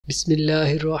بسم اللہ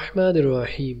الرحمن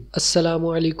الرحیم۔ السلام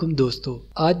علیکم دوستو،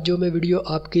 آج جو میں ویڈیو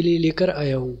آپ کے لیے لے کر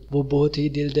آیا ہوں وہ بہت ہی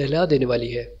دل دہلا دینے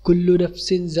والی ہے۔ کل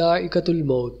نفس ذائقۃ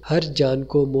الموت، ہر جان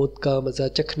کو موت کا مزہ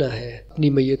چکھنا ہے۔ اپنی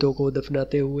میتوں کو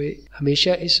دفناتے ہوئے ہمیشہ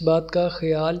اس بات کا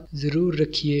خیال ضرور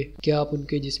رکھیے کہ آپ ان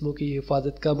کے جسموں کی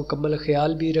حفاظت کا مکمل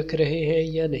خیال بھی رکھ رہے ہیں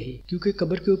یا نہیں، کیونکہ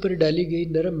قبر کے اوپر ڈالی گئی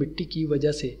نرم مٹی کی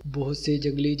وجہ سے بہت سے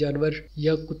جنگلی جانور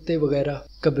یا کتے وغیرہ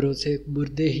قبروں سے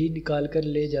مردے ہی نکال کر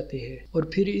لے جاتے ہیں، اور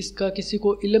پھر اس کا کسی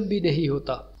کو علم بھی نہیں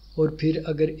ہوتا۔ اور پھر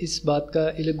اگر اس بات کا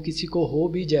علم کسی کو ہو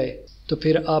بھی جائے تو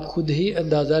پھر آپ خود ہی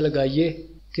اندازہ لگائیے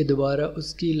کہ دوبارہ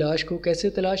اس کی لاش کو کیسے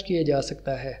تلاش کیا جا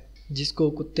سکتا ہے جس کو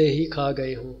کتے ہی کھا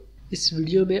گئے ہوں۔ اس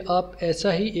ویڈیو میں آپ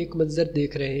ایسا ہی ایک منظر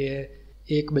دیکھ رہے ہیں۔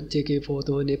 ایک بچے کے فوت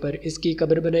ہونے پر اس کی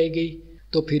قبر بنائی گئی،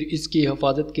 تو پھر اس کی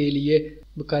حفاظت کے لیے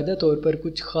باقاعدہ طور پر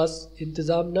کچھ خاص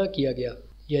انتظام نہ کیا گیا،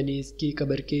 یعنی اس کی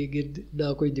قبر کے گرد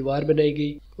نہ کوئی دیوار بنائی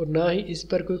گئی اور نہ ہی اس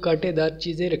پر کوئی کانٹے دار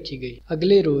چیزیں رکھی گئی۔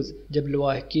 اگلے روز جب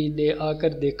لواحقین نے آ کر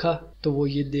دیکھا تو وہ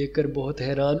یہ دیکھ کر بہت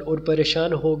حیران اور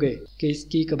پریشان ہو گئے کہ اس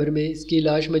کی قبر میں اس کی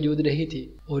لاش موجود نہیں تھی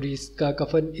اور اس کا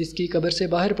کفن اس کی قبر سے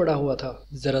باہر پڑا ہوا تھا۔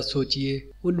 ذرا سوچئے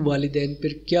ان والدین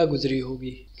پر کیا گزری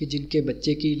ہوگی کہ جن کے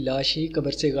بچے کی لاش ہی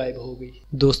قبر سے غائب ہو گئی۔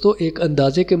 دوستو، ایک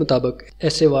اندازے کے مطابق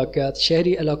ایسے واقعات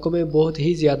شہری علاقوں میں بہت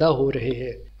ہی زیادہ ہو رہے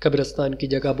ہیں۔ قبرستان کی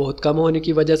جگہ بہت کم ہونے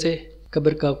کی وجہ سے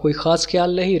قبر کا کوئی خاص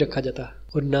خیال نہیں رکھا جاتا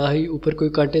اور نہ ہی اوپر کوئی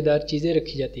کانٹے دار چیزیں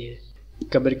رکھی جاتی ہیں۔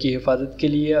 قبر کی حفاظت کے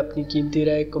لیے اپنی قیمتی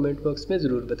رائے کمنٹ باکس میں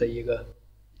ضرور بتائیے گا۔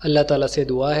 اللہ تعالیٰ سے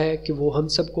دعا ہے کہ وہ ہم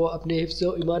سب کو اپنے حفظ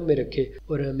و ایمان میں رکھے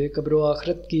اور ہمیں قبر و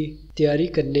آخرت کی تیاری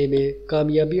کرنے میں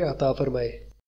کامیابی عطا فرمائے۔